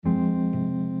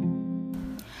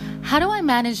How do I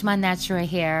manage my natural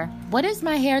hair? What is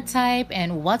my hair type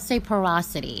and what's a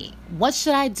porosity? What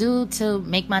should I do to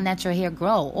make my natural hair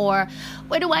grow? Or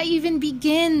where do I even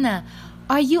begin?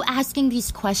 Are you asking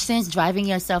these questions driving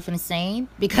yourself insane?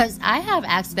 Because I have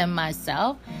asked them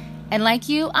myself. And like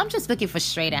you, I'm just looking for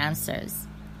straight answers.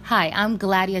 Hi, I'm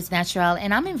Gladius Natural,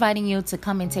 and I'm inviting you to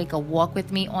come and take a walk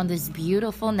with me on this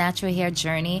beautiful natural hair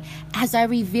journey as I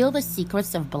reveal the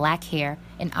secrets of black hair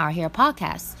in Our Hair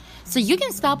Podcast. So you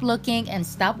can stop looking and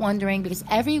stop wondering, because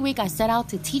every week I set out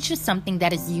to teach you something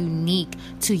that is unique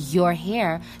to your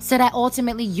hair so that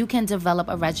ultimately you can develop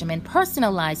a regimen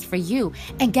personalized for you.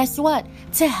 And guess what?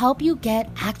 To help you get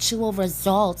actual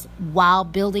results while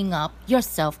building up your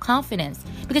self-confidence,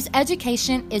 because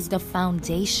education is the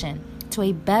foundation to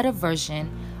a better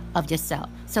version of yourself.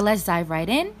 So let's dive right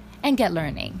in and get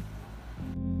learning.